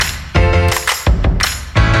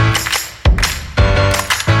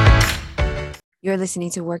You're listening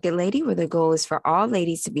to Work It Lady, where the goal is for all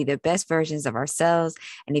ladies to be the best versions of ourselves.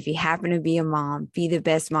 And if you happen to be a mom, be the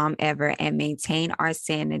best mom ever and maintain our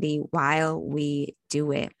sanity while we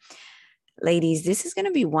do it. Ladies, this is going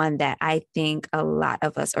to be one that I think a lot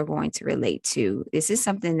of us are going to relate to. This is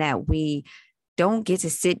something that we don't get to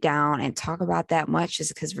sit down and talk about that much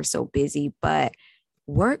just because we're so busy, but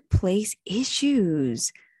workplace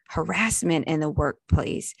issues, harassment in the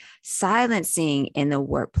workplace, silencing in the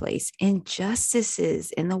workplace,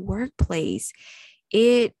 injustices in the workplace.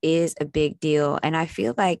 It is a big deal. And I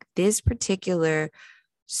feel like this particular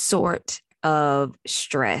sort of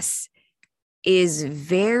stress is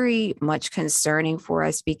very much concerning for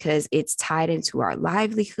us because it's tied into our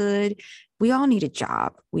livelihood. We all need a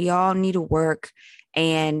job, we all need to work.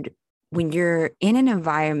 And when you're in an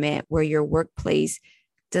environment where your workplace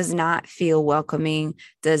does not feel welcoming,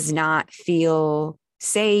 does not feel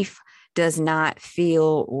safe, does not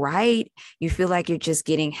feel right, you feel like you're just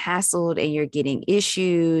getting hassled and you're getting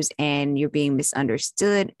issues and you're being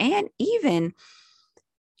misunderstood. And even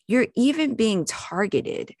you're even being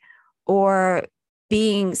targeted or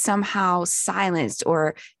being somehow silenced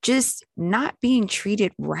or just not being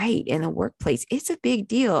treated right in the workplace. It's a big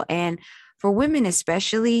deal. And for women,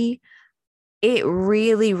 especially, it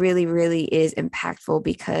really, really, really is impactful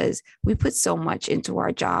because we put so much into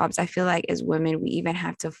our jobs. I feel like as women, we even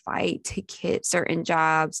have to fight to get certain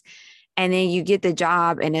jobs. And then you get the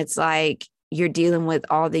job, and it's like you're dealing with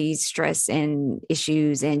all these stress and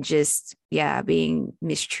issues and just, yeah, being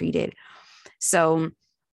mistreated. So,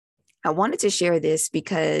 I wanted to share this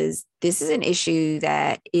because this is an issue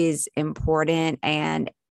that is important and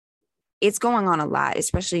it's going on a lot,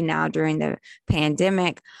 especially now during the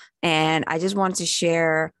pandemic. And I just wanted to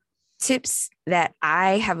share tips that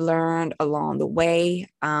I have learned along the way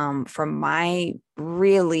from I've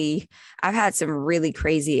had some really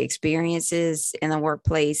crazy experiences in the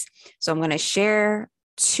workplace. So I'm going to share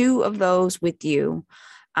two of those with you,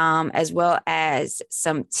 as well as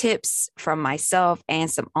some tips from myself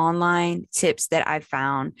and some online tips that I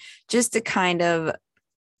found just to kind of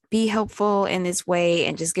be helpful in this way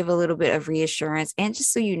and just give a little bit of reassurance. And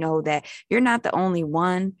just so you know that you're not the only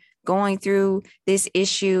one going through this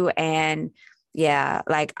issue. And yeah,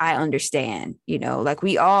 like I understand, like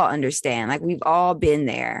we all understand, like we've all been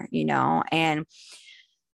there, and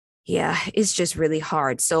yeah, it's just really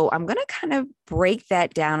hard. So I'm going to kind of break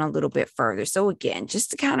that down a little bit further. So again,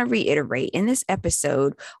 just to kind of reiterate, in this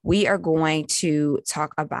episode, we are going to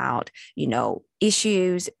talk about,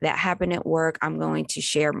 issues that happen at work. I'm going to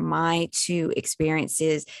share my two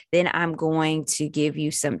experiences. Then I'm going to give you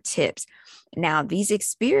some tips. Now, these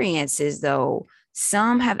experiences, though,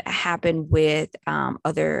 some have happened with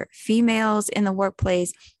other females in the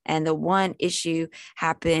workplace, and the one issue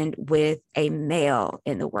happened with a male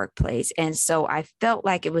in the workplace. And so I felt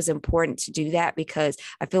like it was important to do that because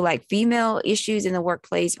I feel like female issues in the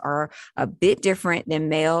workplace are a bit different than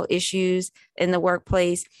male issues in the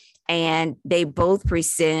workplace. And they both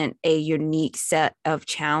present a unique set of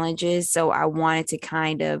challenges. So I wanted to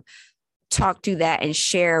kind of talk to that and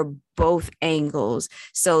share both angles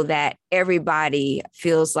so that everybody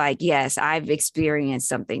feels like, yes, I've experienced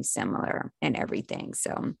something similar and everything.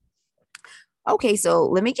 So, okay, so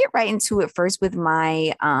let me get right into it first with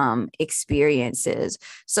my experiences.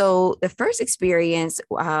 So the first experience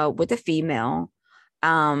with a female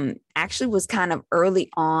actually was kind of early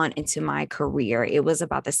on into my career. It was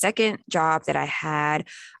about the second job that I had.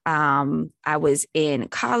 I was in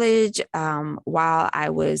college while I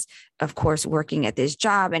was, of course, working at this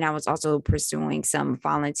job, and I was also pursuing some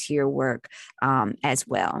volunteer work as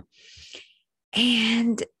well.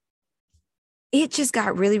 And it just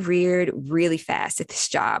got really weird really fast at this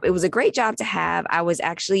job. It was a great job to have. I was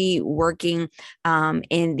actually working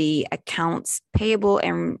in the accounts payable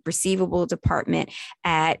and receivable department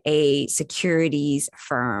at a securities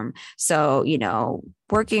firm. So,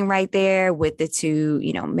 working right there with the two,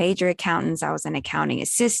 major accountants. I was an accounting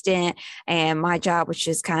assistant, and my job was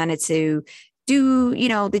just kind of to do,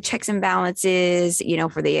 the checks and balances,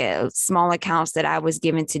 for the small accounts that I was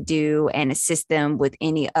given to do and assist them with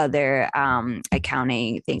any other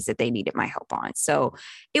accounting things that they needed my help on. So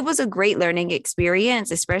it was a great learning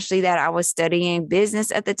experience, especially that I was studying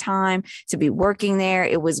business at the time to be working there.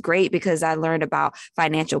 It was great because I learned about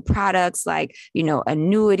financial products like,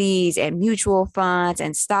 annuities and mutual funds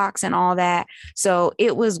and stocks and all that. So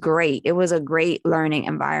it was great. It was a great learning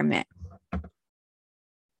environment.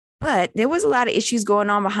 But there was a lot of issues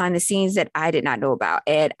going on behind the scenes that I did not know about.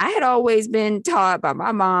 And I had always been taught by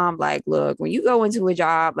my mom, like, look, when you go into a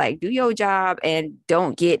job, like do your job and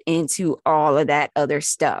don't get into all of that other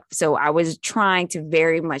stuff. So I was trying to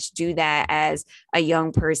very much do that as a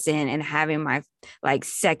young person and having my like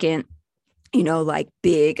second, like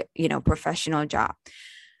big, professional job.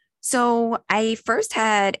 So I first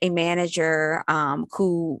had a manager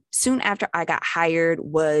who soon after I got hired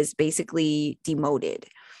was basically demoted.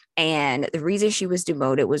 And the reason she was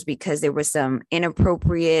demoted was because there was some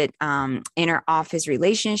inappropriate inter office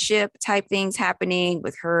relationship type things happening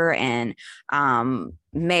with her and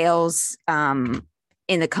males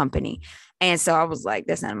in the company. And so I was like,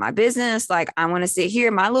 that's none of my business. Like, I want to sit here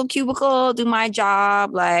in my little cubicle, do my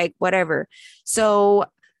job, like whatever. So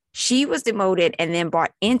she was demoted and then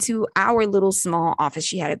brought into our little small office.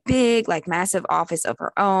 She had a big, like massive office of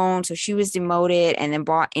her own. So she was demoted and then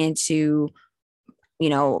brought into,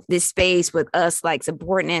 this space with us like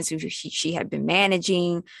subordinates who she had been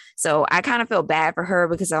managing. So I kind of felt bad for her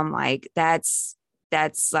because I'm like, that's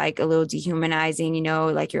like a little dehumanizing,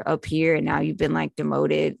 like you're up here and now you've been like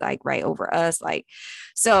demoted, like right over us. Like,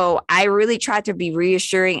 so I really tried to be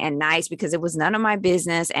reassuring and nice because it was none of my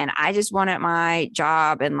business. And I just wanted my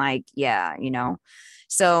job and like, yeah,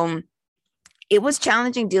 so it was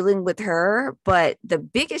challenging dealing with her, but the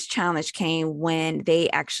biggest challenge came when they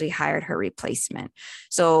actually hired her replacement.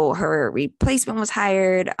 So her replacement was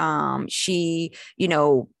hired. She,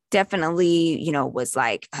 definitely, was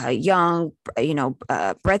like a young,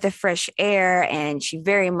 breath of fresh air. And she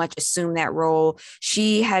very much assumed that role.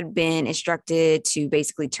 She had been instructed to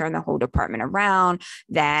basically turn the whole department around,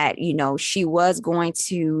 that, she was going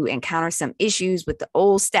to encounter some issues with the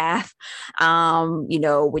old staff,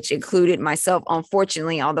 which included myself,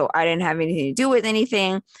 unfortunately, although I didn't have anything to do with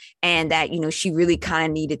anything. And that, she really kind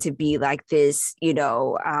of needed to be like this,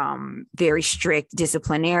 very strict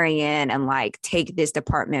disciplinarian and like take this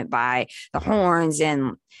department by the horns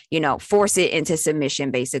and, force it into submission,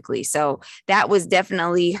 basically. So that was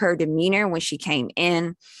definitely her demeanor when she came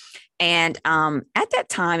in. And at that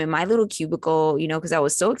time in my little cubicle, because I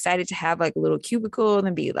was so excited to have like a little cubicle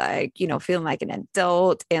and be like, feeling like an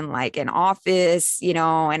adult in like an office,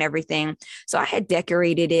 and everything. So I had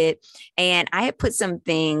decorated it and I had put some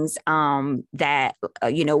things that,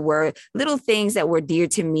 were little things that were dear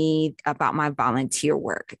to me about my volunteer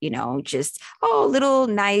work, just, little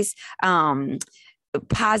nice,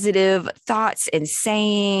 positive thoughts and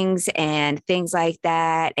sayings and things like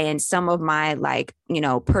that. And some of my like,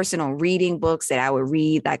 personal reading books that I would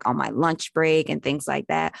read like on my lunch break and things like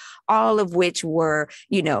that, all of which were,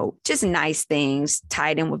 just nice things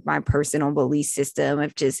tied in with my personal belief system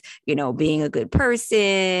of just, being a good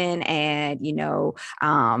person and,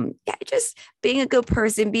 just being a good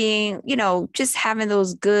person, being, just having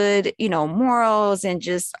those good, morals and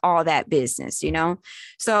just all that business,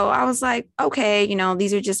 So I was like, okay,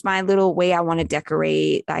 these are just my little way I want to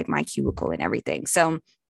decorate like my cubicle and everything. So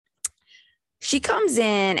she comes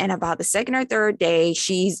in and about the second or third day,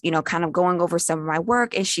 she's, kind of going over some of my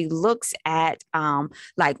work and she looks at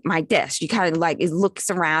like my desk. She kind of like it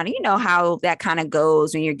looks around, how that kind of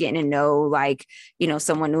goes when you're getting to know like,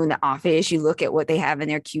 someone new in the office, you look at what they have in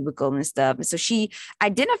their cubicle and stuff. And so she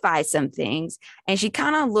identified some things and she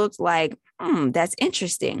kind of looked like, that's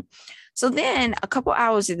interesting. So then a couple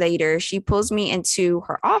hours later, she pulls me into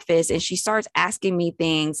her office and she starts asking me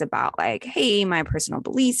things about like, hey, my personal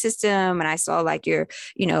belief system. And I saw like your,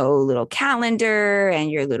 little calendar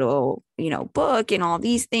and your little, book and all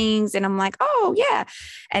these things. And I'm like, oh, yeah.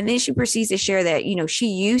 And then she proceeds to share that, she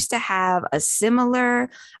used to have a similar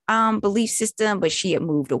belief system, but she had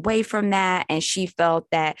moved away from that. And she felt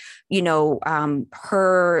that,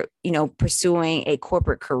 her, pursuing a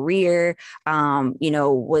corporate career,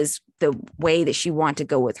 was the way that she wanted to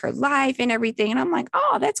go with her life and everything. And I'm like,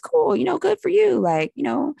 oh, that's cool. Good for you. Like,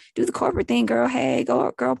 do the corporate thing, girl. Hey,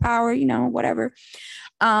 go, girl power, whatever.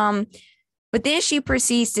 But then she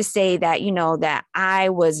proceeds to say that, that I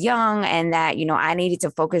was young and that, I needed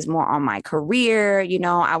to focus more on my career.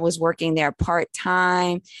 I was working there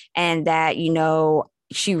part-time and that,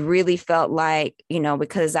 she really felt like,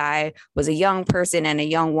 because I was a young person and a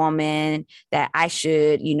young woman, that I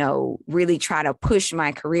should, really try to push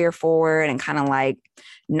my career forward and kind of like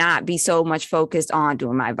not be so much focused on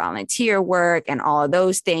doing my volunteer work and all of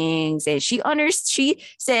those things. And she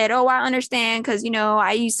said, oh, I understand. Cause,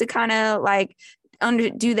 I used to kind of like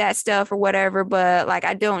do that stuff or whatever, but like,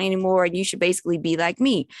 I don't anymore. And you should basically be like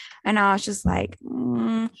me. And I was just like,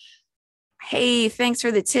 hey, thanks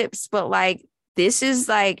for the tips. But like, this is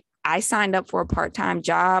like I signed up for a part-time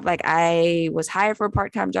job. Like I was hired for a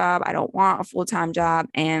part-time job. I don't want a full-time job.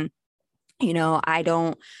 And, I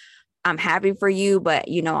don't, I'm happy for you, but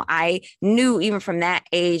I knew even from that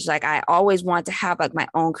age, like I always want to have like my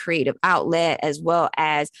own creative outlet as well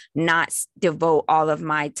as not devote all of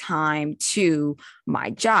my time to my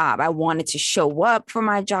job. I wanted to show up for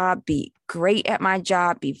my job, be great at my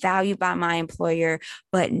job, be valued by my employer,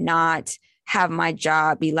 but not have my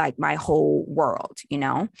job be like my whole world.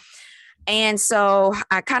 And so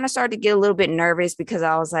I kind of started to get a little bit nervous because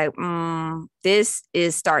I was like, this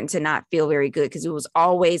is starting to not feel very good, because it was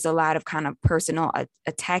always a lot of kind of personal,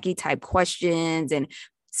 attacky type questions and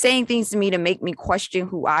saying things to me to make me question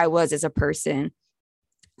who I was as a person.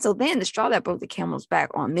 So then the straw that broke the camel's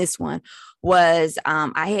back on this one was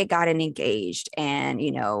I had gotten engaged, and,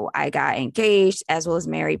 I got engaged as well as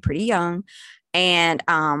married pretty young. And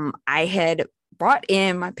I had brought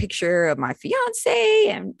in my picture of my fiance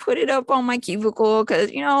and put it up on my cubicle because,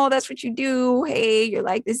 that's what you do. Hey, you're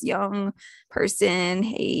like this young person.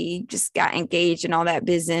 Hey, just got engaged and all that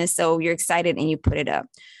business. So you're excited and you put it up.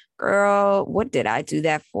 Girl, what did I do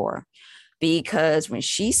that for? Because when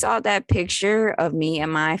she saw that picture of me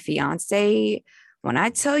and my fiance, when I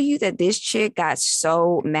tell you that this chick got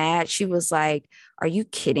so mad, she was like, are you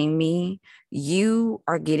kidding me? You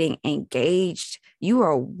are getting engaged. You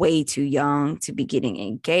are way too young to be getting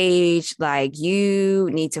engaged. Like, you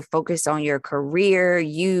need to focus on your career.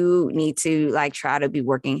 You need to like try to be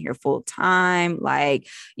working here full time. Like,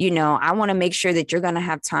 I want to make sure that you're going to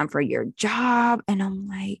have time for your job. And I'm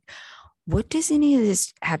like, what does any of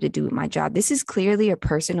this have to do with my job? This is clearly a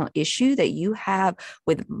personal issue that you have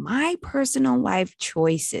with my personal life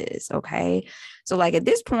choices. Okay. So like at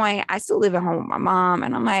this point, I still live at home with my mom,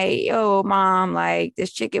 and I'm like, yo, mom, like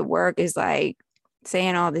this chick at work is like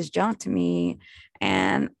saying all this junk to me,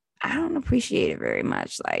 and I don't appreciate it very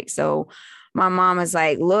much. Like, so my mom is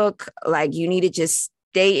like, look, like you need to just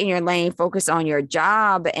stay in your lane, focus on your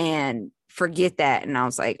job and forget that. And I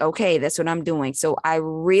was like, okay, that's what I'm doing. So I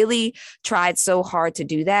really tried so hard to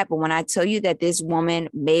do that. But when I tell you that this woman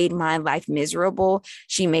made my life miserable,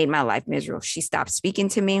 she made my life miserable. She stopped speaking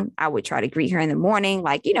to me. I would try to greet her in the morning,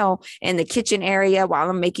 like, in the kitchen area while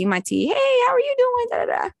I'm making my tea. Hey, how are you doing? Da,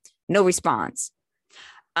 da, da. No response.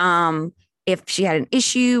 If she had an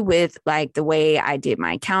issue with like the way I did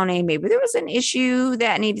my accounting, maybe there was an issue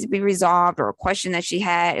that needed to be resolved or a question that she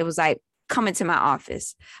had, it was like, come into my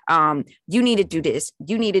office. You need to do this.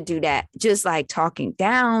 You need to do that. Just like talking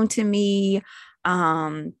down to me,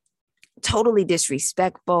 totally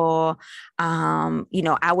disrespectful.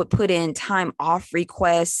 I would put in time off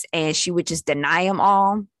requests and she would just deny them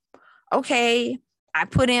all. Okay. I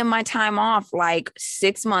put in my time off like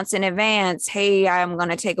 6 months in advance. Hey, I'm going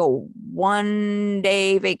to take a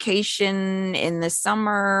 1-day vacation in the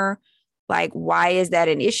summer. Like, why is that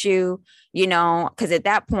an issue? Because at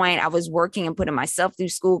that point I was working and putting myself through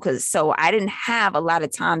school. So I didn't have a lot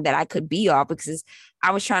of time that I could be off because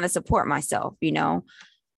I was trying to support myself.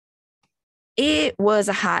 It was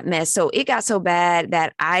a hot mess. So it got so bad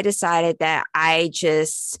that I decided that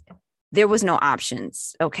there was no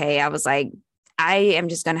options. Okay. I was like, I am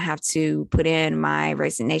just going to have to put in my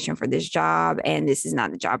resignation for this job, and this is not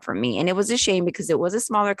the job for me. And it was a shame because it was a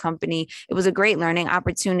smaller company. It was a great learning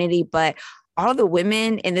opportunity, but all the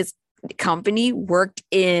women in this company worked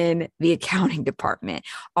in the accounting department.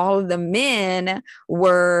 All of the men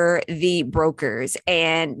were the brokers,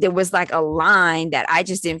 and there was like a line that I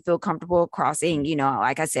just didn't feel comfortable crossing.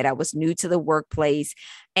 Like I said, I was new to the workplace,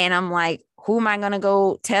 and I'm like, who am I going to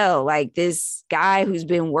go tell? Like this guy who's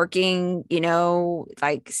been working,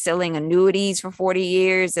 like selling annuities for 40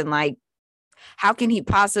 years, and like, how can he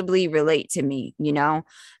possibly relate to me,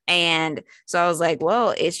 And so I was like,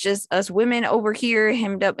 well, it's just us women over here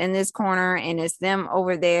hemmed up in this corner, and it's them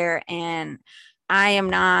over there. And they're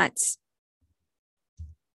not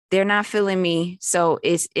feeling me. So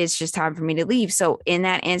it's just time for me to leave. So in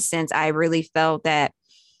that instance, I really felt that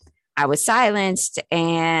I was silenced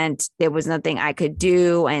and there was nothing I could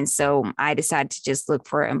do. And so I decided to just look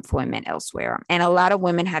for employment elsewhere. And a lot of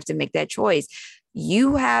women have to make that choice.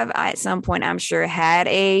 You have at some point, I'm sure, had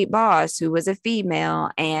a boss who was a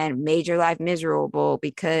female and made your life miserable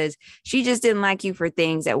because she just didn't like you for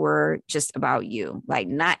things that were just about you, like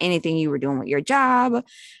not anything you were doing with your job.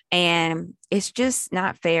 And it's just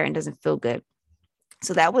not fair and doesn't feel good.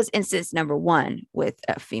 So that was instance number 1 with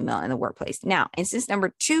a female in the workplace. Now, instance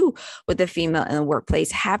number 2 with a female in the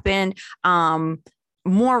workplace happened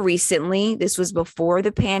more recently. This was before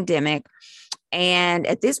the pandemic. And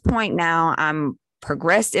at this point now, I'm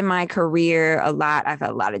progressed in my career a lot. I've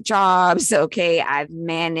had a lot of jobs. Okay. I've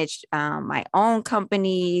managed my own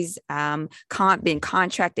companies, been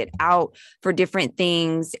contracted out for different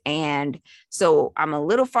things. And so I'm a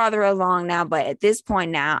little farther along now, but at this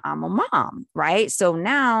point now I'm a mom, right? So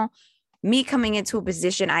now me coming into a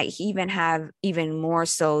position, I even have even more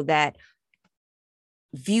so that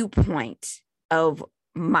viewpoint of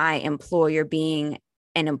my employer being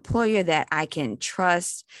an employer that I can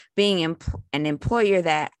trust, being an employer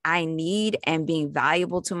that I need, and being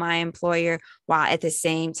valuable to my employer, while at the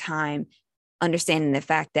same time understanding the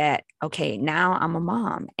fact that, okay, now I'm a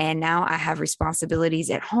mom and now I have responsibilities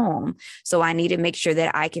at home. So I need to make sure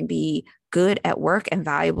that I can be good at work and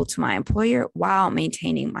valuable to my employer while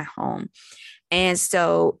maintaining my home. And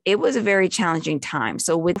so it was a very challenging time.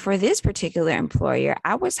 So for this particular employer,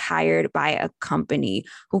 I was hired by a company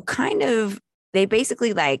who they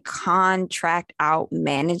basically like contract out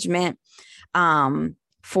management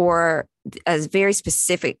for a very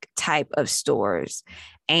specific type of stores.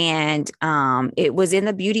 And it was in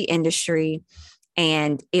the beauty industry.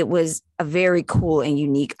 And it was a very cool and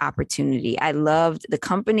unique opportunity. I loved the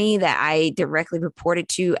company that I directly reported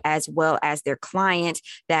to, as well as their client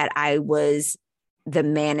that I was the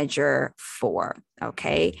manager for.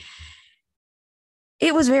 Okay.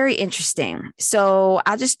 It was very interesting. So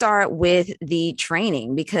I'll just start with the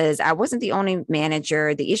training, because I wasn't the only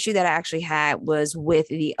manager. The issue that I actually had was with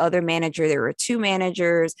the other manager. There were two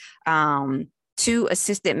managers, two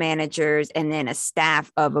assistant managers, and then a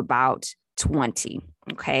staff of about 20.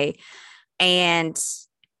 Okay. And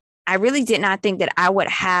I really did not think that I would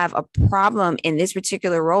have a problem in this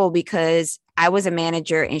particular role, because I was a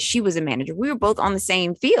manager and she was a manager. We were both on the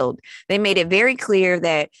same field. They made it very clear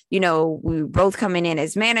that, we were both coming in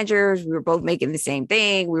as managers. We were both making the same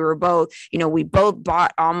thing. We were both, we both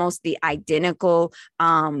brought almost the identical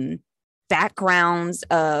backgrounds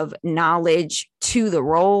of knowledge to the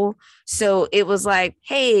role. So it was like,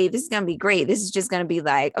 hey, this is going to be great. This is just going to be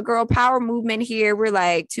like a girl power movement here. We're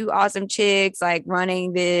like two awesome chicks, like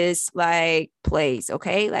running this like place.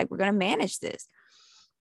 Okay. Like we're going to manage this.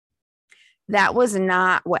 That was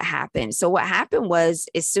not what happened. So what happened was,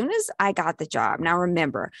 as soon as I got the job, now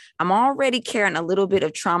remember, I'm already carrying a little bit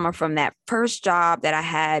of trauma from that first job that I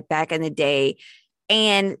had back in the day,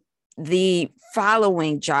 and the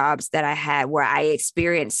following jobs that I had where I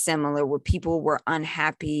experienced similar, where people were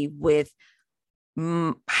unhappy with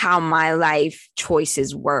how my life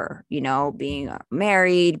choices were, being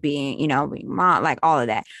married, being mom, like all of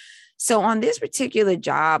that. So on this particular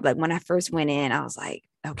job, like when I first went in, I was like,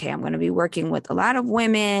 okay, I'm going to be working with a lot of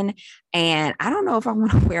women, and I don't know if I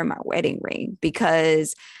want to wear my wedding ring,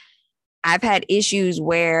 because I've had issues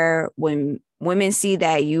where when women see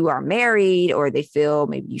that you are married, or they feel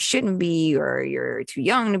maybe you shouldn't be, or you're too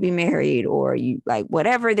young to be married, or you like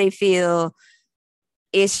whatever they feel,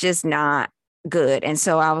 it's just not good. And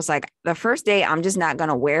so I was like, the first day, I'm just not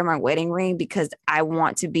going to wear my wedding ring, because I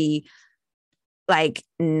want to be like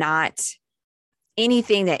not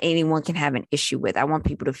anything that anyone can have an issue with. I want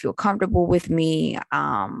people to feel comfortable with me.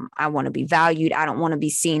 I want to be valued. I don't want to be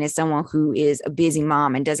seen as someone who is a busy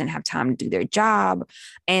mom and doesn't have time to do their job.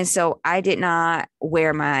 And so I did not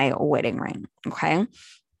wear my wedding ring. Okay.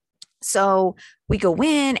 So we go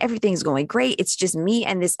in, everything's going great. It's just me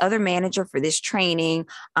and this other manager for this training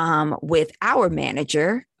with our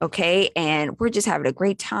manager. Okay. And we're just having a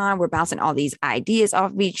great time. We're bouncing all these ideas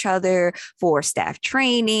off of each other for staff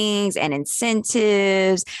trainings and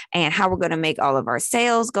incentives and how we're going to make all of our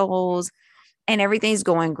sales goals. And everything's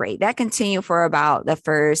going great. That continued for about the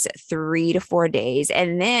first 3 to 4 days.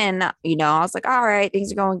 And then, I was like, all right,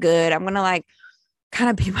 things are going good. I'm going to like kind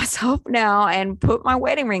of be myself now and put my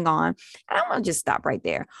wedding ring on. And I'm going to just stop right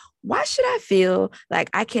there. Why should I feel like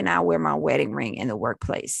I cannot wear my wedding ring in the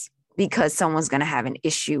workplace because someone's going to have an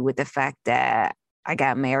issue with the fact that I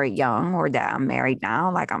got married young, or that I'm married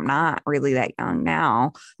now? Like, I'm not really that young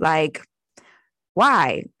now. Like,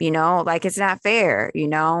 why? Like, it's not fair.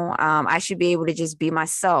 I should be able to just be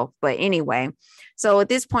myself. But anyway, so at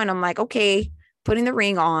this point, I'm like, okay, putting the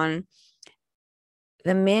ring on.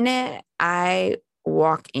 The minute I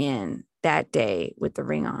walk in that day with the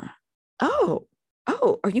ring on, oh,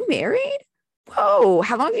 are you married? Whoa,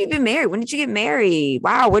 how long have you been married? When did you get married?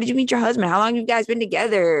 Wow, where did you meet your husband? How long have you guys been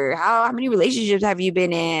together? How many relationships have you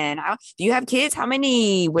been in? Do you have kids? How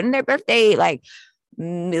many? When is their birthday? Like,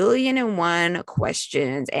 1,000,001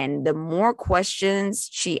 questions. And the more questions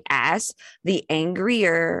she asked, the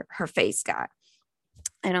angrier her face got.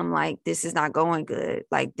 And I'm like, this is not going good.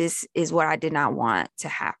 Like, this is what I did not want to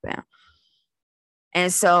happen.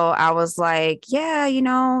 And so I was like, yeah,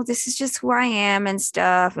 this is just who I am and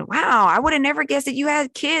stuff. And wow, I would have never guessed that you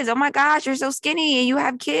had kids. Oh my gosh, you're so skinny and you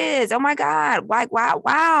have kids. Oh my God. Like, wow,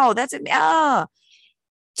 wow. That's it.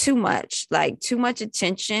 Too much, like too much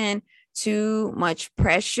attention, too much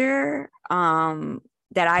pressure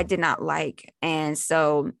that I did not like. And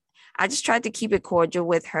so I just tried to keep it cordial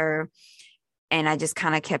with her, and I just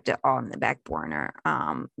kind of kept it all in the back burner.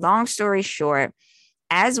 Long story short,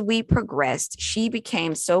 as we progressed, she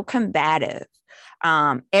became so combative.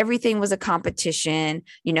 Everything was a competition.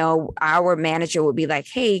 Our manager would be like,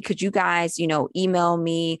 hey, could you guys, email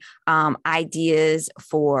me ideas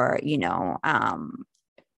for,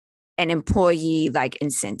 an employee like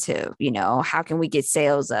incentive, how can we get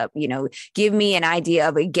sales up, give me an idea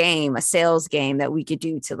of a sales game that we could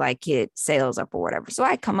do to like get sales up or whatever. So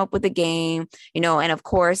I come up with a game, and of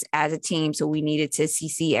course as a team, so we needed to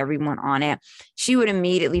CC everyone on it. She would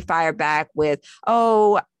immediately fire back with,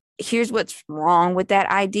 oh, here's what's wrong with that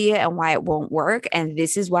idea and why it won't work, and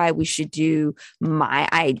this is why we should do my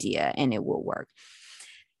idea and it will work.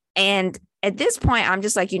 And at this point, I'm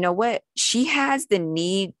just like, you know what? She has the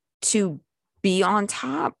need to be on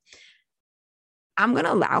top. I'm going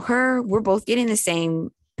to allow her. We're both getting the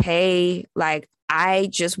same pay. Like, I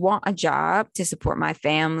just want a job to support my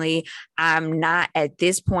family. I'm not at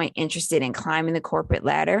this point interested in climbing the corporate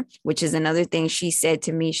ladder, which is another thing she said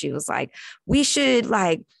to me. She was like, we should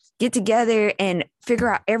like get together and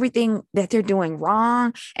figure out everything that they're doing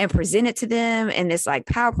wrong and present it to them in this like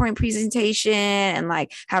PowerPoint presentation, and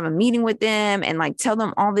like have a meeting with them and like tell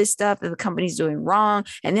them all this stuff that the company's doing wrong.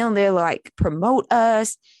 And then they'll like promote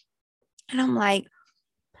us. And I'm like,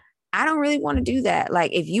 I don't really want to do that.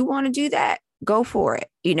 Like, if you want to do that, go for it,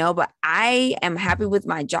 but I am happy with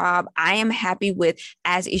my job. I am happy with,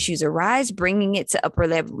 as issues arise, bringing it to upper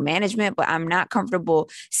level management, but I'm not comfortable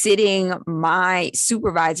sitting my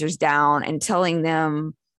supervisors down and telling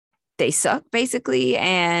them they suck basically.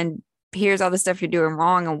 And here's all the stuff you're doing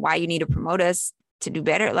wrong and why you need to promote us to do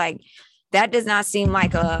better. Like, that does not seem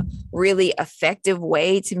like a really effective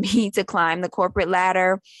way to me to climb the corporate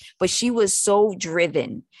ladder. But she was so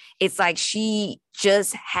driven. It's like she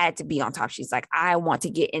just had to be on top. She's like, I want to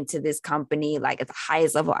get into this company like at the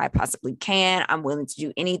highest level I possibly can. I'm willing to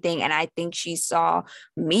do anything. And I think she saw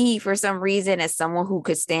me for some reason as someone who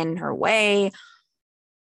could stand in her way.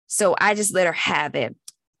 So I just let her have it.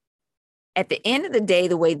 At the end of the day,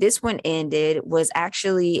 the way this one ended was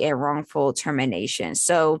actually a wrongful termination.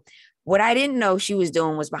 So what I didn't know she was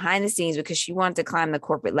doing was behind the scenes, because she wanted to climb the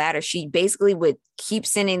corporate ladder. She basically would keep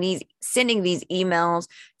sending these emails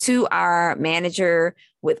to our manager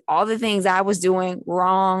with all the things I was doing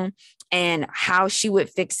wrong and how she would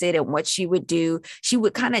fix it and what she would do. She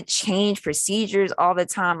would kind of change procedures all the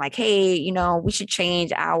time. Like, hey, we should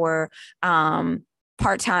change our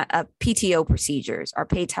part-time PTO procedures or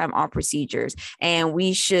paid time off procedures. And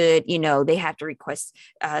we should, they have to request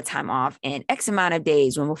time off in X amount of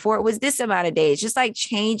days when before it was this amount of days, just like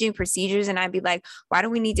changing procedures. And I'd be like, why do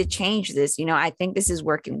we need to change this? I think this is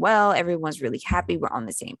working well. Everyone's really happy. We're on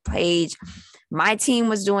the same page. My team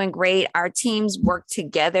was doing great. Our teams worked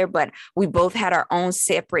together, but we both had our own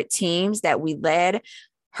separate teams that we led.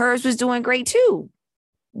 Hers was doing great too.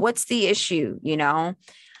 What's the issue,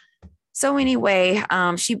 So anyway,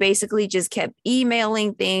 she basically just kept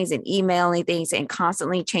emailing things and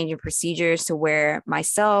constantly changing procedures to where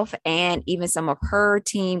myself and even some of her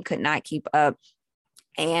team could not keep up.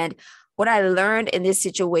 And what I learned in this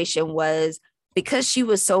situation was, because she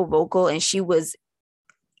was so vocal and she was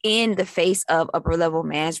in the face of upper level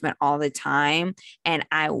management all the time, and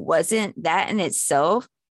I wasn't, that in itself,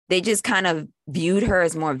 they just kind of viewed her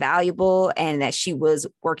as more valuable and that she was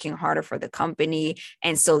working harder for the company.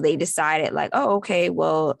 And so they decided like, oh, okay,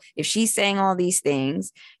 well, if she's saying all these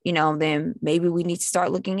things, then maybe we need to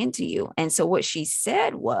start looking into you. And so what she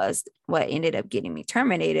said was, what ended up getting me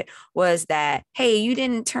terminated was that, hey, you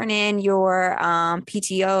didn't turn in your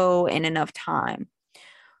PTO in enough time.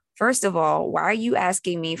 First of all, why are you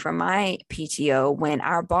asking me for my PTO when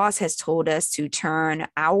our boss has told us to turn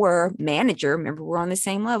our manager, remember we're on the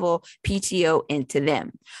same level, PTO into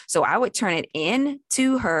them? So I would turn it in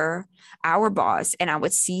to her, our boss, and I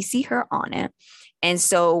would CC her on it. And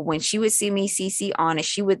so when she would see me CC on it,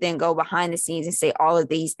 she would then go behind the scenes and say all of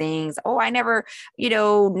these things. Oh, I never,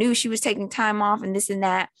 knew she was taking time off and this and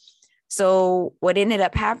that. So what ended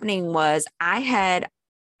up happening was I had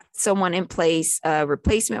someone in place, a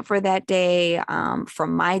replacement for that day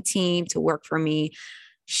from my team to work for me.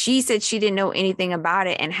 She said she didn't know anything about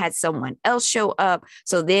it and had someone else show up.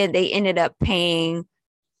 So then they ended up paying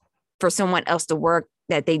for someone else to work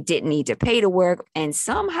that they didn't need to pay to work. And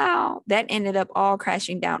somehow that ended up all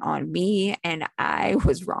crashing down on me. And I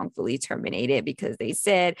was wrongfully terminated because they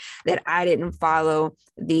said that I didn't follow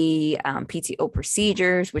the PTO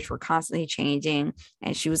procedures, which were constantly changing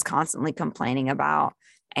and she was constantly complaining about.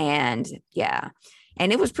 And yeah,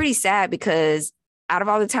 and it was pretty sad because out of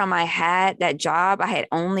all the time I had that job, I had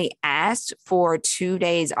only asked for 2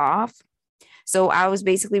 days off. So I was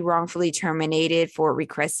basically wrongfully terminated for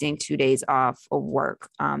requesting 2 days off of work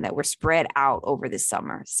that were spread out over the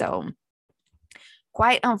summer. So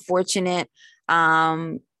quite unfortunate.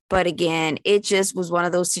 But again, it just was one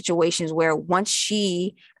of those situations where once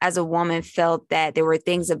she, as a woman, felt that there were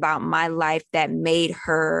things about my life that made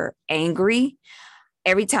her angry,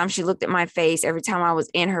 every time she looked at my face, every time I was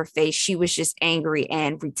in her face, she was just angry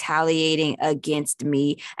and retaliating against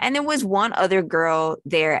me. And there was one other girl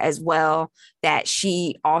there as well that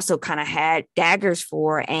she also kind of had daggers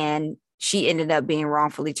for, and she ended up being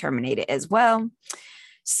wrongfully terminated as well.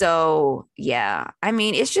 So, yeah, I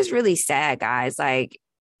mean, it's just really sad, guys. Like,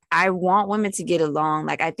 I want women to get along.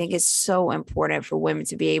 Like, I think it's so important for women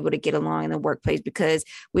to be able to get along in the workplace because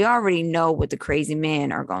we already know what the crazy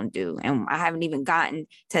men are going to do. And I haven't even gotten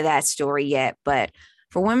to that story yet. But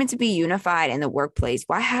for women to be unified in the workplace,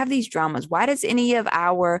 why have these dramas? Why does any of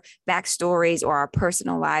our backstories or our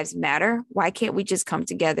personal lives matter? Why can't we just come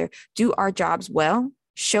together, do our jobs well,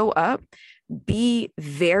 show up, be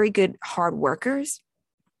very good hard workers,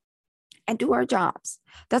 and do our jobs?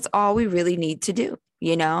 That's all we really need to do.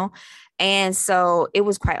 And so it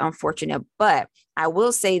was quite unfortunate, but I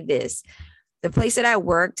will say this, the place that I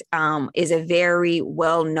worked is a very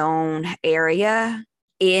well-known area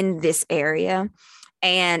in this area.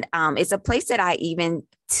 And it's a place that I even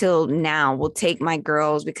till now will take my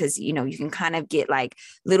girls because, you can kind of get like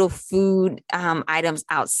little food items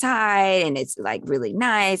outside and it's like really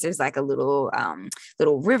nice. There's like a little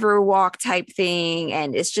river walk type thing.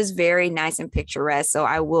 And it's just very nice and picturesque. So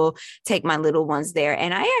I will take my little ones there.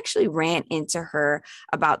 And I actually ran into her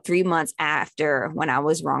about 3 months after when I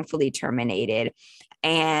was wrongfully terminated.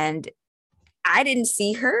 And I didn't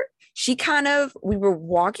see her. We were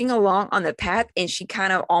walking along on the path and she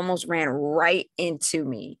kind of almost ran right into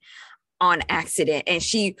me on accident. And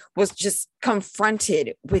she was just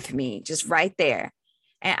confronted with me just right there.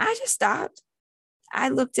 And I just stopped. I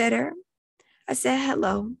looked at her. I said,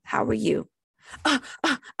 hello, how are you?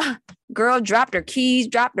 Girl dropped her keys,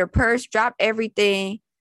 dropped her purse, dropped everything.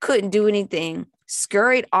 Couldn't do anything.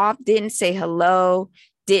 Scurried off, didn't say hello,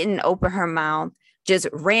 didn't open her mouth. Just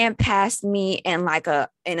ran past me in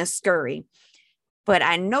a scurry. But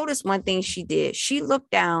I noticed one thing she did. She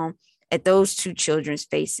looked down at those two children's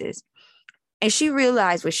faces and she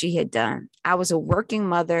realized what she had done. I was a working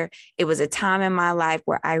mother. It was a time in my life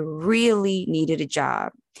where I really needed a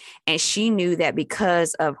job. And she knew that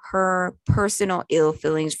because of her personal ill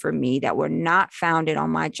feelings for me that were not founded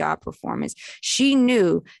on my job performance, she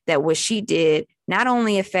knew that what she did not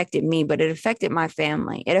only affected me, but it affected my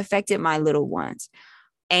family. It affected my little ones.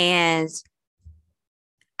 And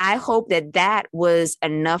I hope that was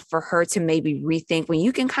enough for her to maybe rethink when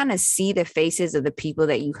you can kind of see the faces of the people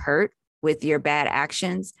that you hurt with your bad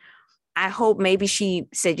actions. I hope maybe she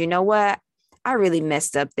said, you know what? I really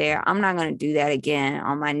messed up there. I'm not going to do that again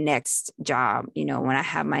on my next job. When I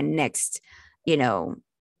have my next, when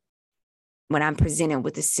I'm presented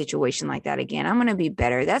with a situation like that again, I'm going to be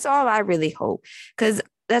better. That's all I really hope, because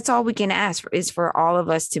that's all we can ask for is for all of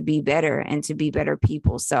us to be better and to be better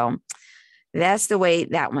people. So that's the way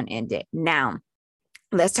that one ended. Now,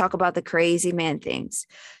 let's talk about the crazy man things.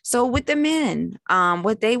 So with the men,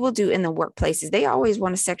 what they will do in the workplace is they always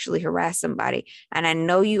want to sexually harass somebody. And I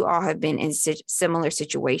know you all have been in similar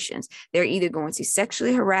situations. They're either going to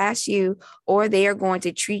sexually harass you or they are going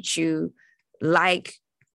to treat you like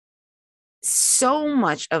so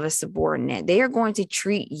much of a subordinate. They are going to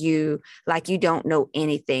treat you like you don't know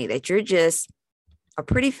anything, that you're just a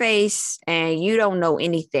pretty face and you don't know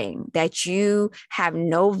anything, that you have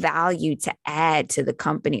no value to add to the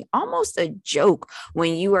company. Almost a joke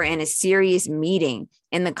when you are in a serious meeting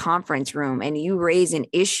in the conference room and you raise an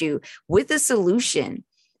issue with a solution.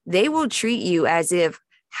 They will treat you as if,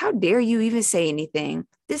 how dare you even say anything?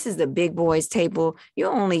 This is the big boys table.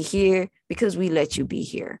 You're only here because we let you be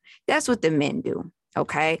here. That's what the men do.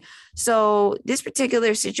 Okay. So this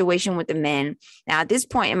particular situation with the men, now at this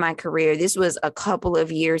point in my career, this was a couple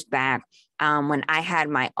of years back when I had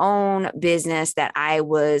my own business that I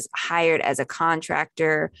was hired as a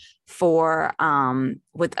contractor for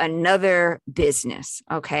with another business.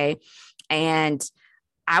 Okay. And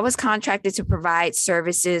I was contracted to provide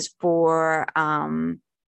services for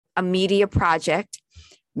a media project,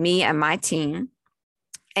 me and my team.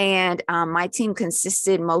 And my team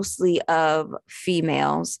consisted mostly of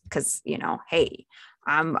females because, hey,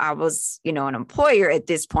 I was, an employer at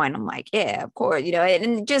this point. I'm like, yeah, of course,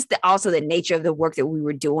 and just also the nature of the work that we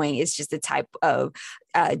were doing is just the type of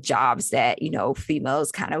jobs that,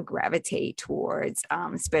 females kind of gravitate towards,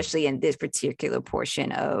 especially in this particular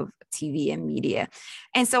portion of TV and media.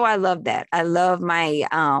 And so I love that. I love my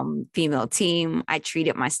female team. I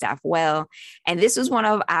treated my staff well. And this was one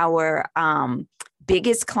of our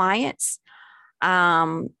biggest clients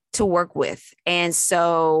to work with. And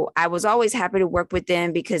so I was always happy to work with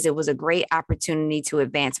them because it was a great opportunity to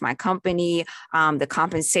advance my company. The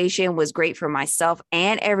compensation was great for myself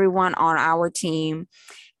and everyone on our team.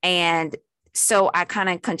 And so I kind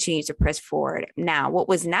of continued to press forward. Now, what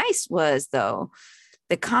was nice was, though,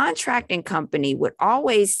 the contracting company would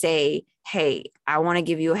always say, hey, I want to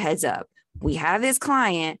give you a heads up. We have this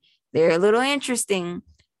client. They're a little interesting.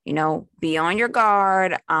 Be on your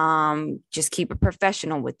guard. Just keep it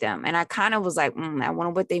professional with them. And I kind of was like, I wonder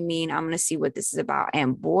what they mean. I'm going to see what this is about.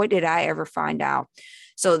 And boy, did I ever find out.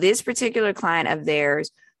 So this particular client of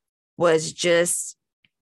theirs was just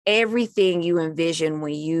everything you envision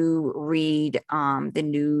when you read the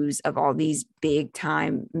news of all these big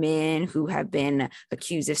time men who have been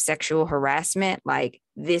accused of sexual harassment. Like,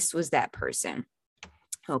 this was that person.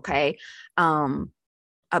 Okay.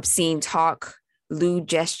 Obscene talk, lewd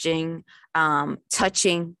gesturing,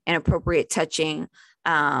 touching, inappropriate touching,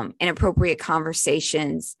 inappropriate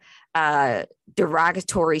conversations,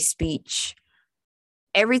 derogatory speech,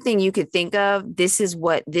 everything you could think of. This is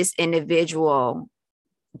what this individual,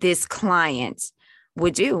 this client,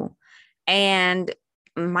 would do. And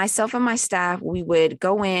myself and my staff, we would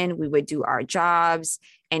go in, we would do our jobs.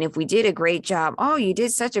 And if we did a great job, oh, you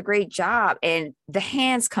did such a great job. And the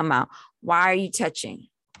hands come out. Why are you touching?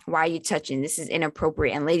 Why are you touching? This is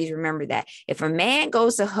inappropriate. And ladies, remember that if a man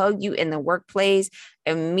goes to hug you in the workplace,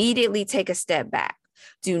 immediately take a step back.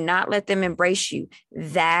 Do not let them embrace you.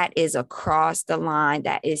 That is across the line.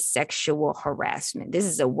 That is sexual harassment. This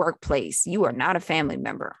is a workplace. You are not a family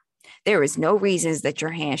member. There is no reasons that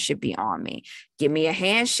your hand should be on me. Give me a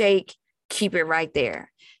handshake. Keep it right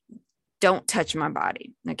there. Don't touch my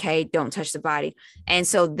body. Okay. Don't touch the body. And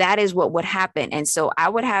so that is what would happen. And so I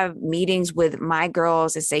would have meetings with my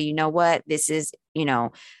girls and say, you know what, this is,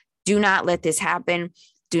 do not let this happen.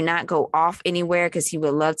 Do not go off anywhere, because he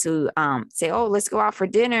would love to say, oh, let's go out for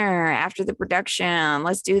dinner after the production.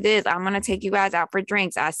 Let's do this. I'm going to take you guys out for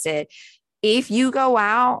drinks. I said, if you go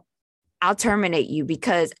out, I'll terminate you,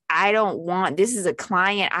 because I don't want, this is a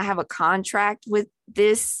client. I have a contract with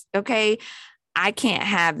this. Okay. I can't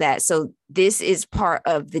have that. So this is part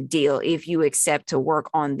of the deal if you accept to work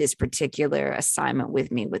on this particular assignment with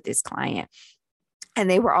me, with this client. And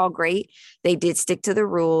they were all great. They did stick to the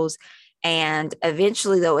rules. And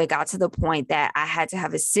eventually, though, it got to the point that I had to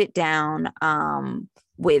have a sit down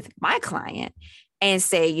with my client and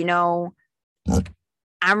say,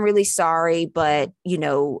 I'm really sorry, but,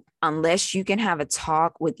 unless you can have a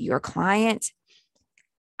talk with your client,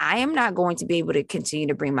 I am not going to be able to continue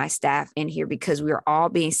to bring my staff in here, because we're all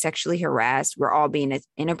being sexually harassed. We're all being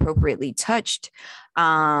inappropriately touched.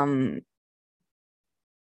 The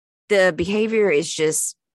behavior is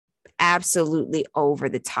just absolutely over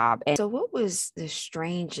the top. And so what was the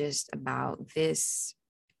strangest about this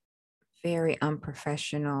very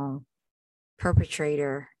unprofessional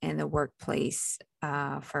perpetrator in the workplace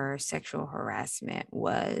for sexual harassment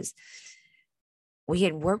was, we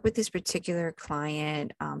had worked with this particular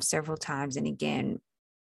client several times. And again,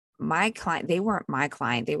 my client, they weren't my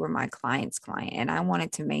client, they were my client's client. And I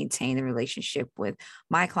wanted to maintain the relationship with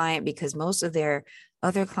my client, because most of their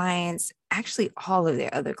other clients, actually all of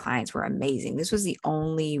their other clients, were amazing. This was the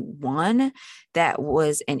only one that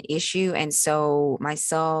was an issue. And so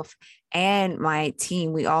myself and my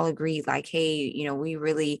team, we all agreed, like, hey, we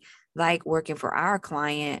really like working for our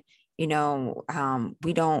client. We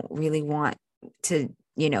don't really want to,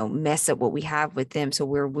 mess up what we have with them. So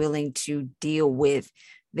we're willing to deal with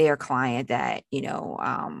their client that,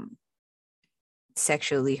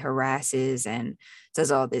 sexually harasses and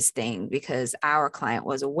does all this thing, because our client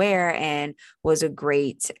was aware and was a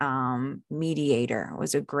great mediator,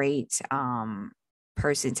 was a great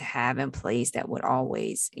person to have in place that would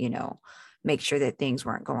always, make sure that things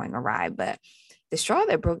weren't going awry. But the straw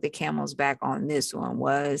that broke the camel's back on this one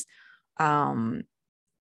was,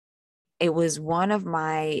 it was one of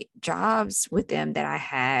my jobs with them that I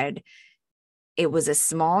had. It was a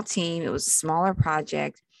small team. It was a smaller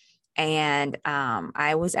project. And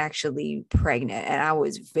I was actually pregnant, and I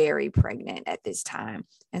was very pregnant at this time.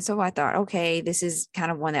 And so I thought, okay, this is kind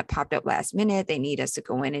of one that popped up last minute. They need us to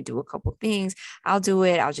go in and do a couple things. I'll do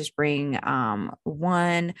it. I'll just bring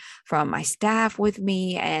one from my staff with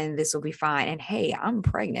me, and this will be fine. And hey, I'm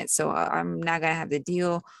pregnant, so I'm not going to have to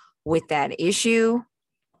deal with that issue.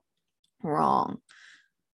 Wrong.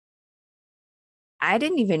 I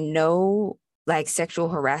didn't even know like sexual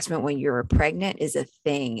harassment when you're pregnant is a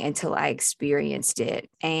thing until I experienced it.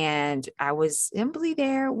 And I was simply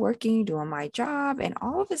there working, doing my job. And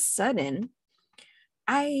all of a sudden,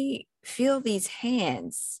 I feel these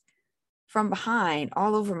hands from behind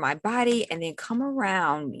all over my body and then come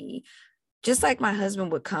around me, just like my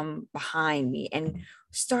husband would come behind me and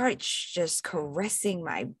start just caressing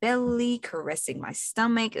my belly, caressing my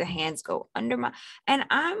stomach. The hands go under and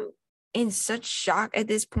I'm in such shock at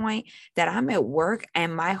this point that I'm at work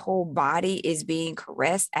and my whole body is being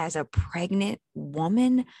caressed as a pregnant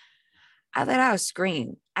woman. I let out a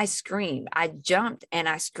scream. I screamed. I jumped and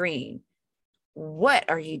I screamed. What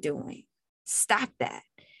are you doing? Stop that.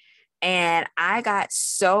 And I got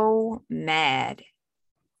so mad.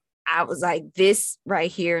 I was like, this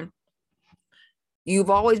right here, you've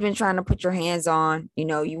always been trying to put your hands on,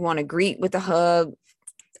 you want to greet with a hug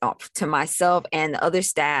to myself and the other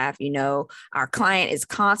staff. Our client is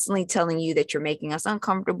constantly telling you that you're making us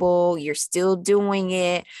uncomfortable. You're still doing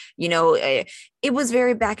it. It was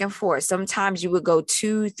very back and forth. Sometimes you would go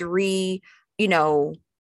 2, 3,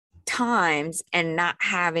 times and not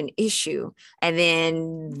have an issue. And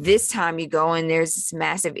then this time you go and there's this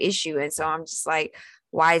massive issue. And so I'm just like,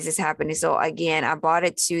 why is this happening? So again, I brought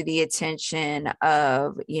it to the attention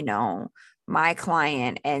of, my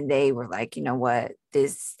client, and they were like, you know what,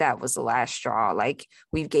 that was the last straw. Like,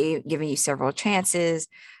 we've given you several chances,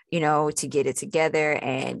 to get it together,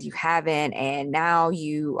 and you haven't. And now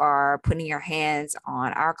you are putting your hands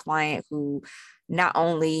on our client, who not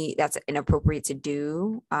only that's inappropriate to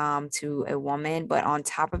do to a woman, but on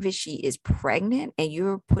top of it, she is pregnant and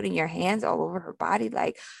you're putting your hands all over her body.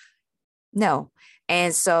 Like, no.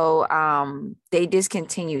 And so they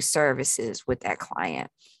discontinued services with that client.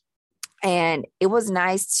 And it was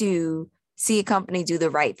nice to see a company do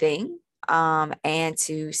the right thing and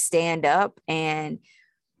to stand up and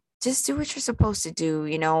just do what you're supposed to do.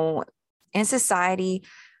 In society,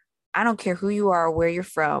 I don't care who you are or where you're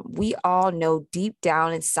from, we all know deep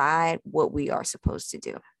down inside what we are supposed to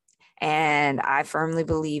do. And I firmly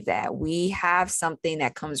believe that we have something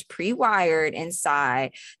that comes pre-wired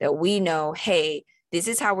inside that we know, hey, this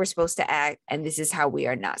is how we're supposed to act, and this is how we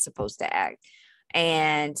are not supposed to act.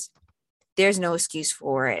 And there's no excuse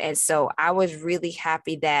for it. And so I was really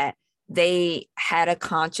happy that they had a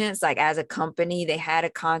conscience, like as a company, they had a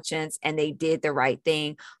conscience and they did the right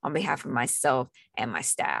thing on behalf of myself and my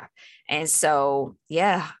staff. And so,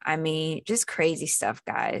 yeah, I mean, just crazy stuff,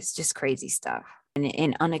 guys, just crazy stuff.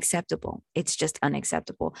 And unacceptable. It's just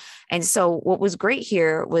unacceptable. And so what was great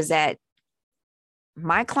here was that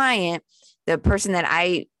my client, the person that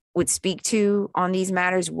I would speak to on these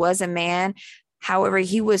matters, was a man. However,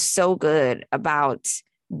 he was so good about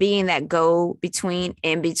being that go-between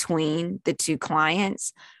in between the two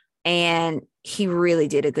clients. And he really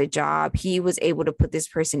did a good job. He was able to put this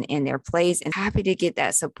person in their place, and happy to get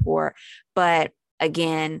that support. But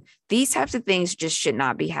again, these types of things just should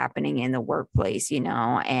not be happening in the workplace,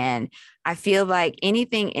 and I feel like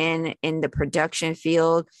anything in the production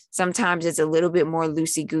field, sometimes it's a little bit more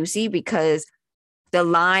loosey-goosey because the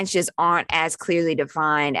lines just aren't as clearly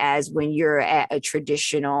defined as when you're at a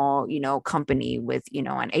traditional, company with,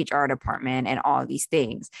 an HR department and all these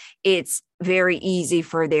things. It's very easy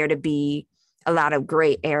for there to be a lot of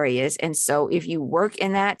gray areas. And so if you work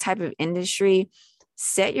in that type of industry,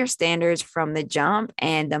 set your standards from the jump.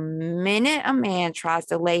 And the minute a man tries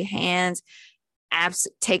to lay hands,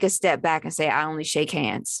 take a step back and say, I only shake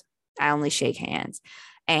hands. I only shake hands.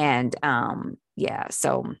 And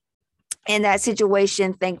so in that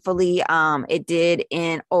situation, thankfully, it did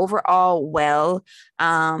end overall well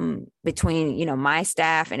between, my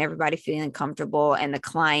staff and everybody feeling comfortable and the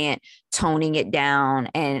client toning it down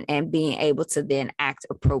and being able to then act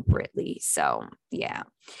appropriately. So, yeah.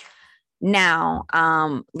 Now,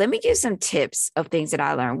 let me give some tips of things that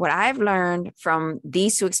I learned. What I've learned from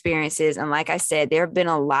these two experiences, and like I said, there have been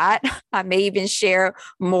a lot. I may even share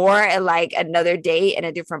more at like another day in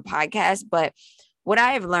a different podcast, but what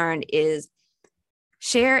I have learned is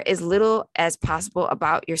share as little as possible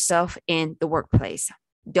about yourself in the workplace.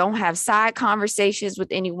 Don't have side conversations with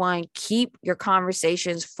anyone. Keep your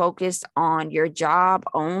conversations focused on your job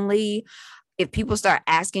only. If people start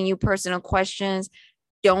asking you personal questions,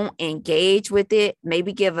 don't engage with it.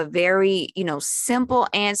 Maybe give a very, simple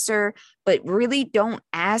answer, but really don't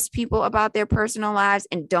ask people about their personal lives,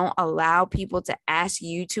 and don't allow people to ask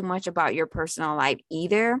you too much about your personal life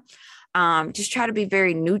either. Just try to be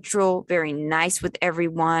very neutral, very nice with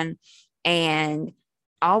everyone, and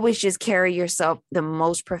always just carry yourself the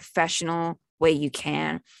most professional way you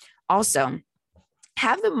can. Also,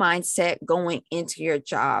 have the mindset going into your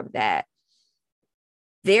job that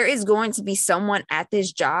there is going to be someone at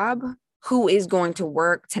this job who is going to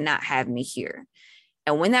work to not have me here.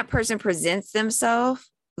 And when that person presents themselves,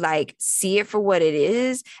 like, see it for what it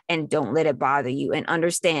is and don't let it bother you, and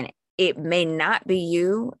understand it may not be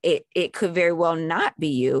you. It could very well not be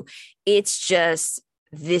you. It's just,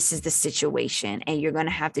 this is the situation, and you're going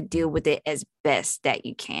to have to deal with it as best that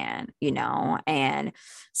you can, and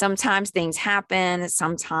sometimes things happen.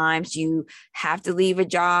 Sometimes you have to leave a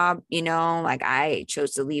job, like I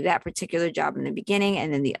chose to leave that particular job in the beginning,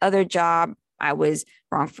 and then the other job I was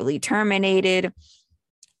wrongfully terminated.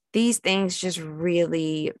 These things just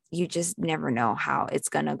really, you just never know how it's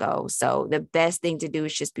going to go. So the best thing to do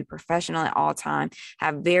is just be professional at all times,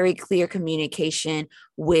 have very clear communication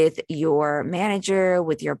with your manager,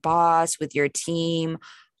 with your boss, with your team.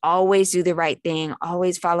 Always do the right thing.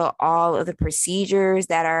 Always follow all of the procedures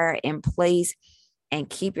that are in place, and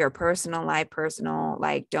keep your personal life personal.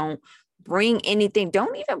 Like, don't bring anything.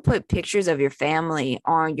 Don't even put pictures of your family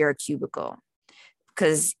on your cubicle,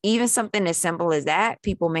 because even something as simple as that,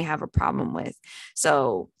 people may have a problem with.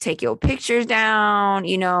 So take your pictures down.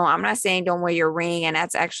 I'm not saying don't wear your ring. And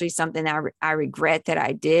that's actually something that I regret that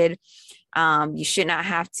I did. You should not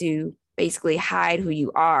have to basically hide who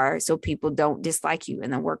you are so people don't dislike you in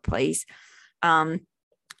the workplace.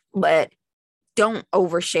 But don't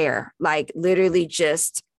overshare. Like, literally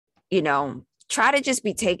just, try to just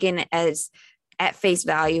be taken as at face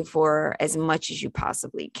value for as much as you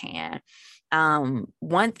possibly can.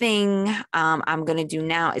 One thing I'm going to do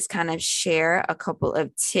now is kind of share a couple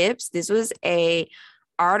of tips. This was a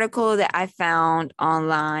article that I found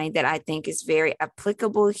online that I think is very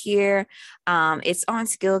applicable here. It's on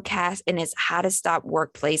Skillcast, and it's how to stop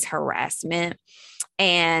workplace harassment.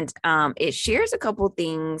 And it shares a couple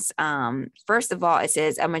things. First of all, it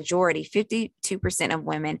says a majority, 52% of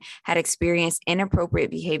women had experienced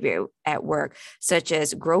inappropriate behavior at work, such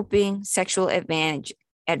as groping, sexual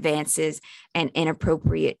advances, and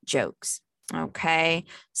inappropriate jokes. Okay,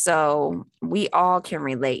 so we all can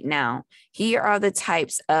relate. Now, here are the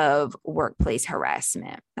types of workplace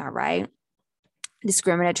harassment. All right,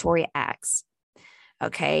 discriminatory acts.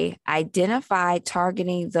 Okay, identify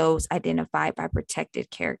targeting those identified by protected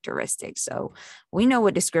characteristics. So we know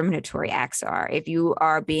what discriminatory acts are. If you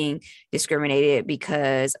are being discriminated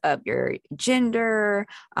because of your gender,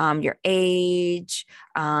 your age,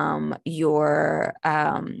 your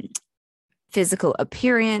physical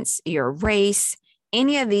appearance, your race,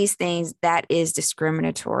 any of these things, that is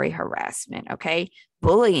discriminatory harassment. Okay,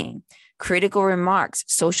 bullying, critical remarks,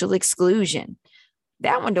 social exclusion.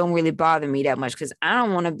 That one don't really bother me that much, because I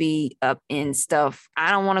don't want to be up in stuff. I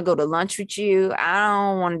don't want to go to lunch with you. I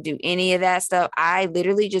don't want to do any of that stuff. I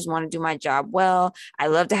literally just want to do my job well. I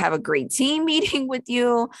love to have a great team meeting with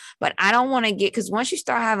you, but I don't want to because once you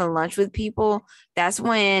start having lunch with people, that's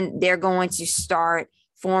when they're going to start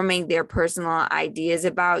forming their personal ideas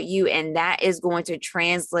about you. And that is going to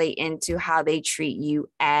translate into how they treat you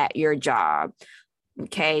at your job.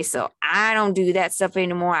 Okay, so I don't do that stuff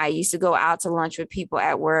anymore. I used to go out to lunch with people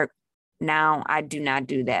at work. Now I do not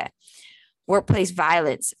do that. Workplace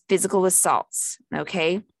violence, physical assaults,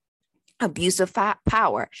 okay? Abuse of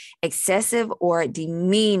power, excessive or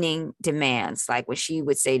demeaning demands, like what she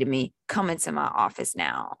would say to me, come into my office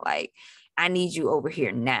now. Like, I need you over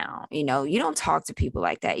here now. You don't talk to people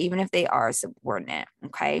like that, even if they are subordinate,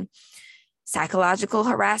 okay? Psychological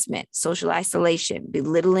harassment, social isolation,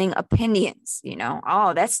 belittling opinions,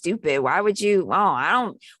 oh, that's stupid. Why would you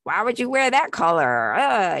wear that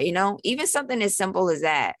color? Even something as simple as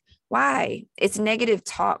that. Why? It's negative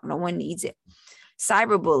talk. No one needs it.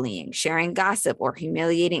 Cyberbullying, sharing gossip or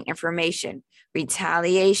humiliating information,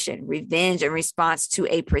 retaliation, revenge in response to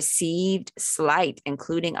a perceived slight,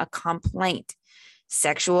 including a complaint,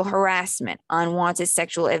 sexual harassment, unwanted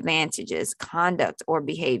sexual advantages, conduct or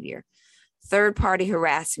behavior. Third-party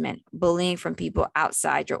harassment, bullying from people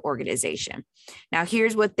outside your organization. Now,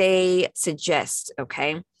 here's what they suggest,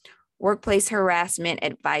 okay? Workplace harassment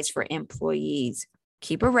advice for employees.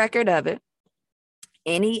 Keep a record of it.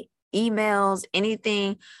 Any emails,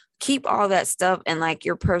 anything, keep all that stuff in like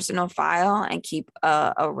your personal file and keep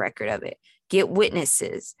a record of it. Get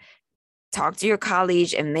witnesses. talk to your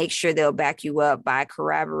colleagues and make sure they'll back you up by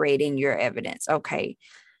corroborating your evidence. Okay.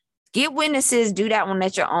 Get witnesses, do that one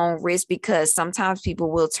at your own risk, because sometimes people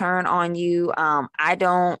will turn on you. I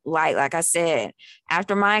don't like I said,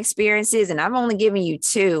 after my experiences, and I've only given you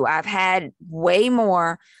two, I've had way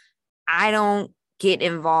more. I don't get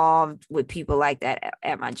involved with people like that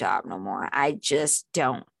at my job no more. I just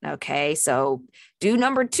don't. Okay. So do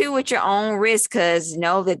number two at your own risk, because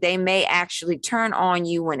know that they may actually turn on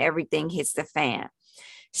you when everything hits the fan.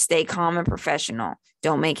 Stay calm and professional.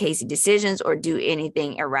 Don't make hasty decisions or do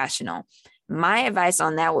anything irrational. My advice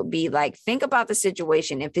on that would be like, think about the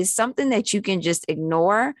situation. If it's something that you can just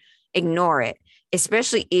ignore it,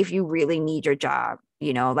 especially if you really need your job.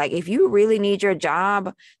 You know, like if you really need your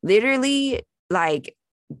job, literally, like,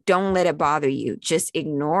 don't let it bother you. Just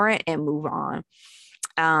ignore it and move on.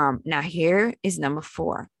 Now here is number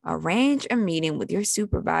 4. Arrange a meeting with your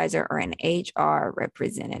supervisor or an HR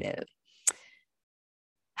representative.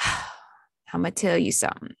 I'm going to tell you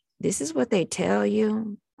something. This is what they tell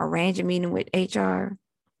you. Arrange a meeting with HR.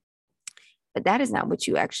 But that is not what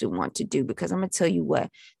you actually want to do, because I'm going to tell you what,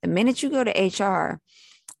 the minute you go to HR,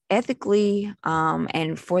 ethically,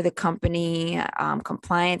 and for the company,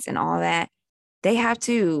 compliance and all that, they have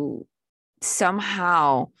to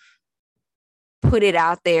somehow put it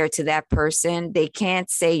out there to that person. They can't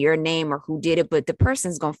say your name or who did it, but the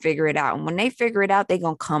person's going to figure it out. And when they figure it out, they're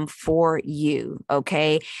going to come for you.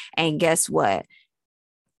 Okay. And guess what?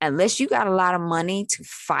 Unless you got a lot of money to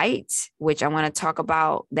fight, which I want to talk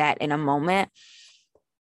about that in a moment,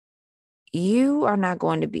 you are not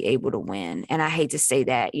going to be able to win. And I hate to say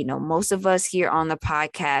that, most of us here on the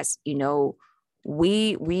podcast,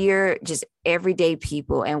 we're just everyday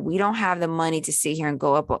people, and we don't have the money to sit here and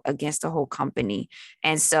go up against the whole company.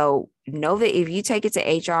 And so know that if you take it to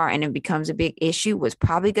HR and it becomes a big issue, what's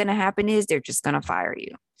probably going to happen is they're just going to fire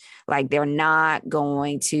you. Like, they're not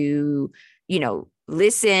going to,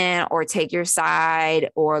 listen or take your side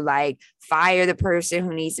or like fire the person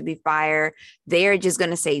who needs to be fired. They're just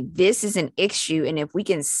going to say, this is an issue. And if we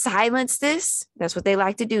can silence this, that's what they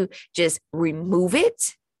like to do. Just remove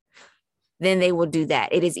it. Then they will do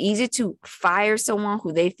that. It is easier to fire someone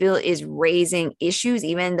who they feel is raising issues,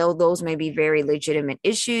 even though those may be very legitimate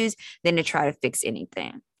issues, than to try to fix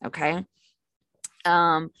anything. Okay.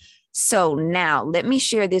 So now let me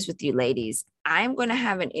share this with you, ladies. I'm going to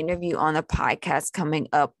have an interview on the podcast coming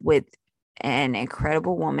up with an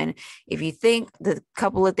incredible woman. If you think the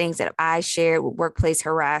couple of things that I shared with workplace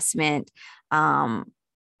harassment are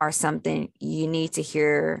something, you need to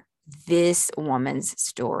hear this woman's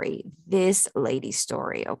story, this lady's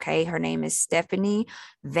story. Okay. Her name is Stephanie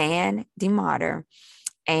Van DeMater.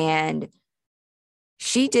 And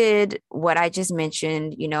she did what I just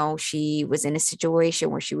mentioned. She was in a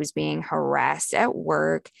situation where she was being harassed at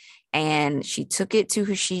work, and she took it to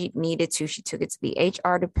who she needed to. She took it to the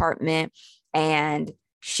HR department, and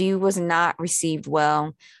she was not received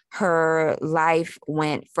well. Her life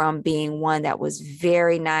went from being one that was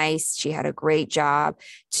very nice, she had a great job,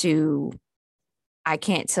 to, I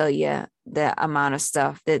can't tell you the amount of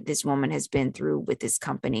stuff that this woman has been through with this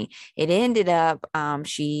company. It ended up,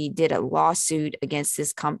 she did a lawsuit against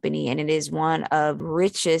this company, and it is one of the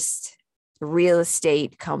richest real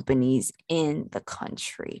estate companies in the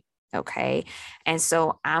country. Okay. And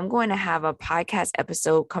so I'm going to have a podcast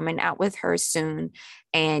episode coming out with her soon.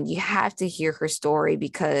 And you have to hear her story,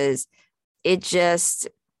 because it just,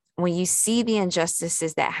 when you see the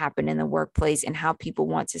injustices that happen in the workplace and how people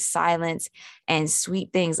want to silence and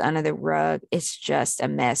sweep things under the rug, it's just a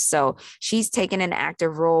mess. So she's taken an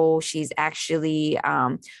active role. She's actually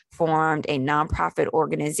formed a nonprofit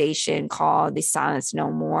organization called the Silence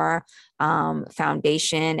No More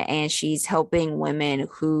Foundation, and she's helping women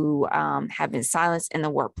who have been silenced in the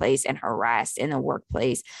workplace and harassed in the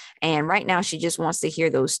workplace. And right now, she just wants to hear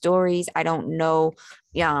those stories. I don't know.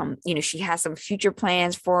 She has some future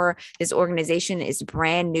plans for this organization. It's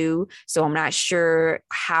brand new, so I'm not sure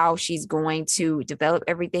how she's going to develop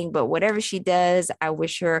everything, but whatever she does, I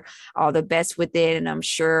wish her all the best with it. And I'm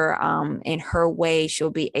sure in her way,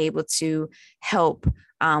 she'll be able to help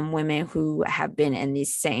women who have been in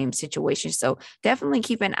these same situations. So definitely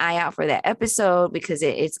keep an eye out for that episode, because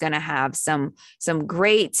it's going to have some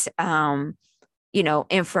great,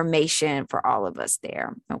 information for all of us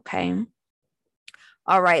there. Okay.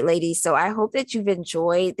 All right, ladies. So I hope that you've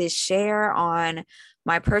enjoyed this share on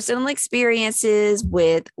my personal experiences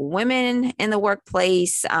with women in the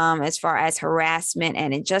workplace, as far as harassment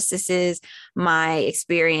and injustices, my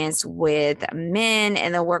experience with men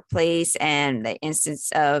in the workplace, and the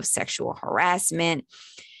instance of sexual harassment.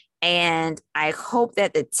 And I hope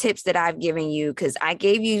that the tips that I've given you, because I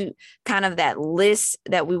gave you kind of that list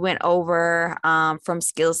that we went over from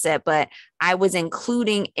skill set, but I was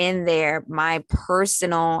including in there my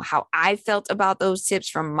personal, how I felt about those tips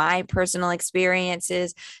from my personal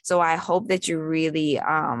experiences. So I hope that you really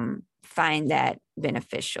find that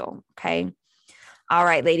beneficial. Okay. All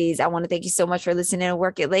right, ladies, I want to thank you so much for listening to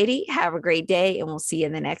Work It Lady. Have a great day, and we'll see you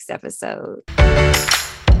in the next episode.